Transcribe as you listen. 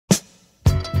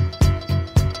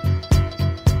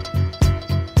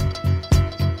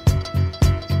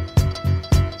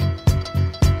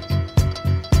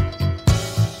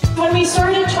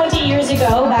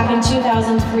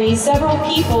2003, several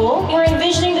people were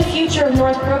envisioning the future of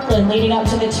North Brooklyn leading up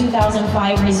to the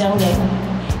 2005 rezoning.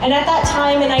 And at that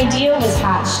time, an idea was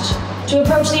hatched to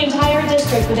approach the entire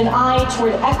district with an eye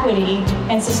toward equity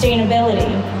and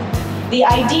sustainability. The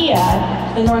idea,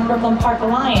 the North Brooklyn Park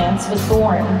Alliance, was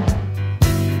born.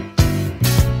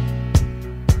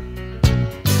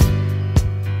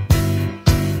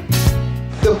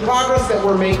 The progress that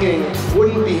we're making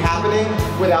wouldn't be happening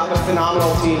without the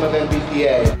phenomenal team of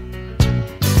NBPA.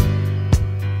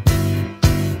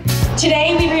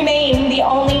 Today, we remain the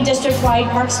only district-wide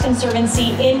Parks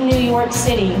Conservancy in New York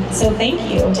City, so thank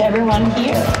you to everyone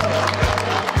here.